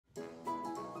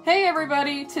Hey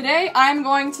everybody! Today I'm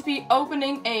going to be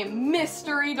opening a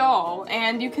mystery doll,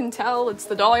 and you can tell it's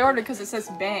the doll I ordered because it says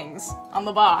Bangs on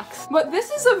the box. But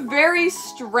this is a very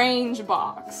strange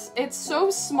box. It's so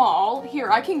small. Here,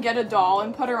 I can get a doll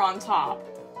and put her on top.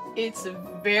 It's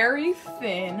very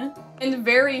thin and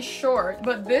very short,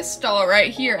 but this doll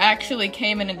right here actually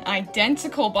came in an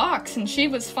identical box and she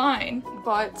was fine.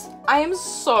 But I am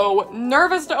so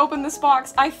nervous to open this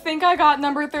box. I think I got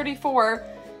number 34.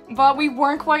 But we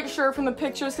weren't quite sure from the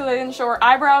pictures because I didn't show her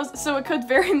eyebrows, so it could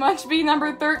very much be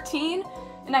number 13.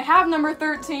 And I have number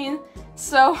 13,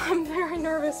 so I'm very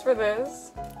nervous for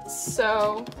this.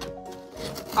 So,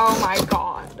 oh my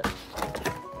god.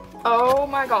 Oh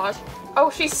my gosh. Oh,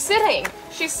 she's sitting.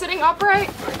 She's sitting upright,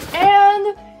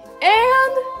 and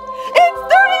it's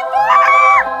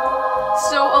 34!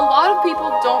 So a lot of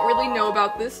people don't really know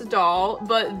about this doll,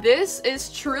 but this is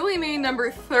truly made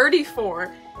number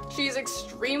 34. She's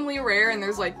extremely rare, and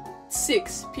there's like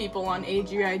 6 people on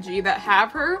AGIG that have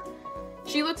her.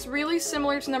 She looks really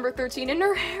similar to number 13, and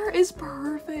her hair is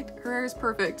perfect. Her hair is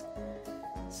perfect.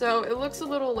 So it looks a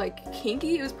little like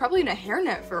kinky. It was probably in a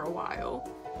hairnet for a while.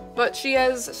 But she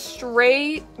has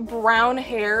straight brown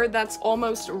hair that's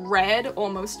almost red,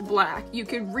 almost black. You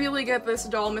could really get this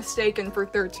doll mistaken for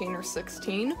 13 or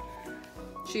 16.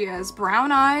 She has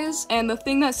brown eyes, and the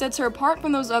thing that sets her apart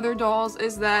from those other dolls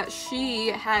is that she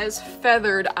has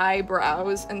feathered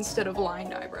eyebrows instead of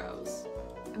lined eyebrows.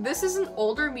 This is an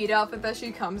older meet outfit that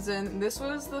she comes in. This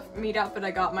was the meet outfit I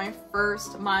got my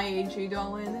first My AG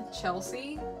doll in,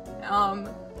 Chelsea.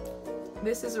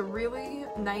 This is a really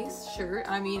nice shirt.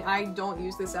 I mean, I don't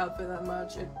use this outfit that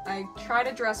much. I try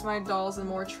to dress my dolls in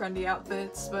more trendy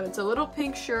outfits, but it's a little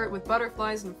pink shirt with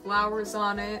butterflies and flowers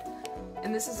on it.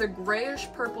 And this is a grayish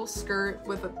purple skirt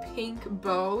with a pink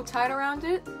bow tied around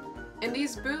it. And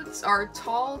these boots are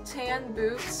tall tan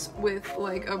boots with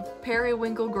like a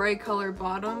periwinkle gray color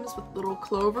bottoms with little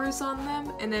clovers on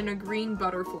them and then a green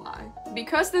butterfly.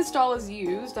 Because this doll is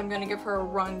used, I'm gonna give her a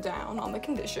rundown on the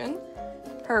condition.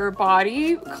 Her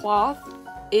body cloth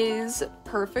is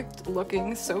perfect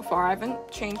looking so far. I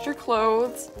haven't changed her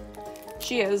clothes.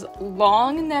 She has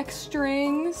long neck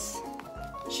strings.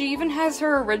 She even has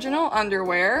her original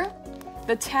underwear.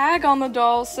 The tag on the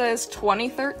doll says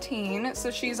 2013, so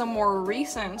she's a more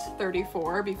recent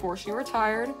 34 before she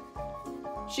retired.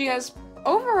 She has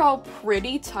overall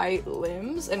pretty tight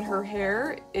limbs, and her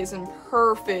hair is in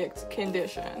perfect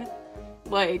condition.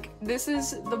 Like, this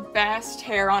is the best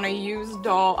hair on a used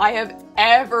doll I have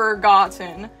ever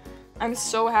gotten. I'm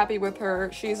so happy with her.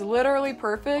 She's literally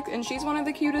perfect, and she's one of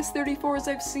the cutest 34s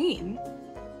I've seen.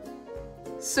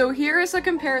 So here is a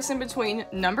comparison between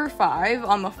number 5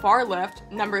 on the far left,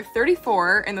 number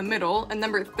 34 in the middle, and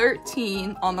number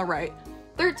 13 on the right.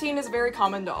 13 is a very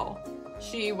common doll.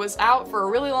 She was out for a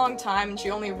really long time, and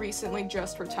she only recently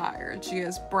just retired. She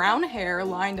has brown hair,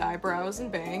 lined eyebrows,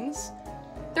 and bangs.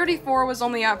 34 was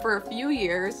only out for a few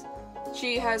years.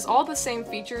 She has all the same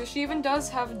features. She even does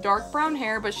have dark brown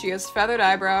hair, but she has feathered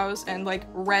eyebrows and like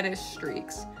reddish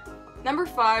streaks. Number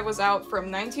 5 was out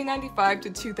from 1995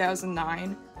 to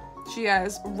 2009. She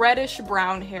has reddish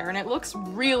brown hair, and it looks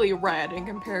really red in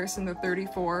comparison to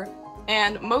 34.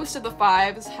 And most of the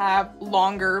 5s have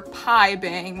longer pie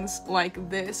bangs like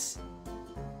this.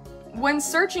 When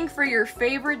searching for your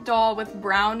favorite doll with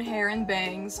brown hair and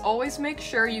bangs, always make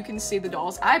sure you can see the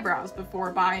doll's eyebrows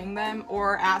before buying them,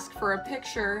 or ask for a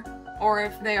picture, or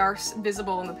if they are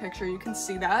visible in the picture, you can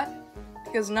see that.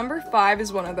 Because number 5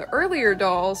 is one of the earlier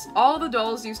dolls. All the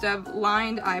dolls used to have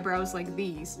lined eyebrows like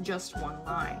these, just one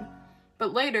line.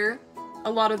 But later,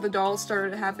 a lot of the dolls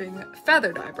started having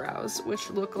feathered eyebrows, which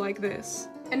look like this.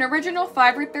 An original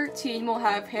 5 or 13 will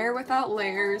have hair without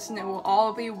layers, and it will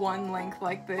all be one length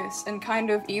like this, and kind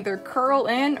of either curl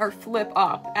in or flip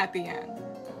up at the end.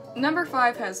 Number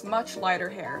 5 has much lighter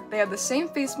hair. They have the same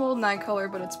face mold and eye color,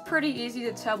 but it's pretty easy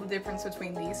to tell the difference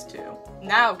between these two.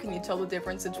 Now can you tell the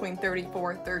difference between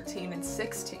 34, 13, and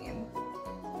 16?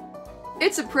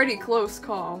 It's a pretty close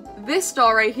call. This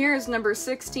doll right here is number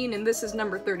 16 and this is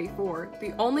number 34.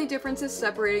 The only differences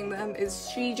separating them is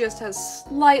she just has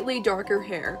slightly darker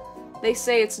hair. They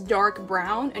say it's dark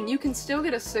brown, and you can still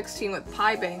get a 16 with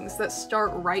pie bangs that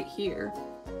start right here.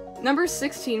 Number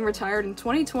 16 retired in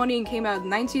 2020 and came out in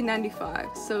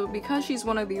 1995, so because she's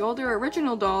one of the older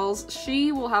original dolls,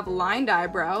 she will have lined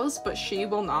eyebrows, but she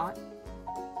will not.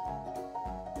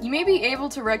 You may be able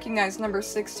to recognize number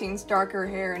 16's darker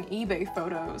hair in eBay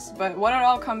photos, but what it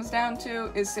all comes down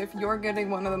to is if you're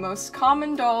getting one of the most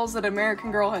common dolls that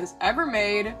American Girl has ever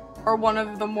made, or one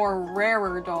of the more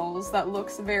rarer dolls that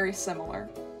looks very similar.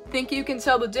 Think you can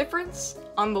tell the difference?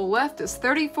 On the left is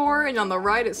 34 and on the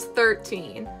right is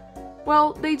 13.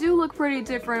 Well, they do look pretty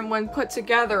different when put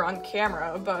together on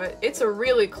camera, but it's a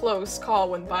really close call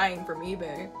when buying from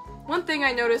eBay. One thing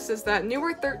I noticed is that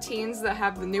newer 13s that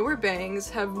have the newer bangs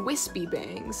have wispy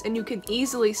bangs, and you can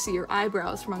easily see your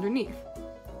eyebrows from underneath.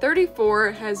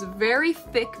 34 has very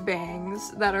thick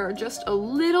bangs that are just a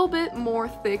little bit more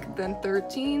thick than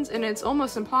 13s, and it's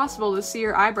almost impossible to see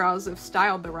your eyebrows if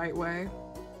styled the right way.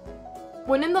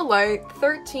 When in the light,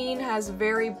 13 has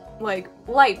very,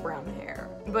 light brown hair,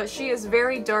 but she has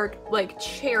very dark,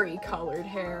 cherry colored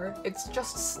hair. It's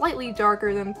just slightly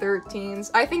darker than 13's.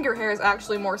 I think her hair is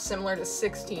actually more similar to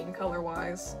 16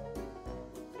 color-wise.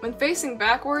 When facing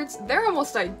backwards, they're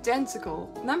almost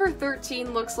identical. Number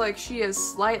 13 looks like she has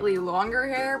slightly longer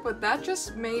hair, but that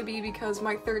just may be because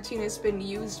my 13 has been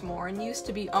used more and used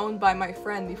to be owned by my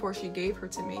friend before she gave her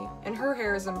to me, and her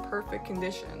hair is in perfect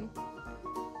condition.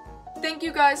 Thank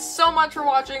you guys so much for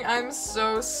watching. I'm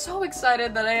so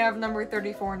excited that I have number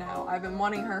 34 now. I've been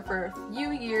wanting her for a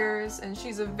few years, and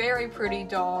she's a very pretty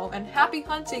doll, and happy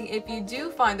hunting if you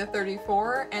do find a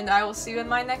 34, and I will see you in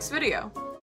my next video.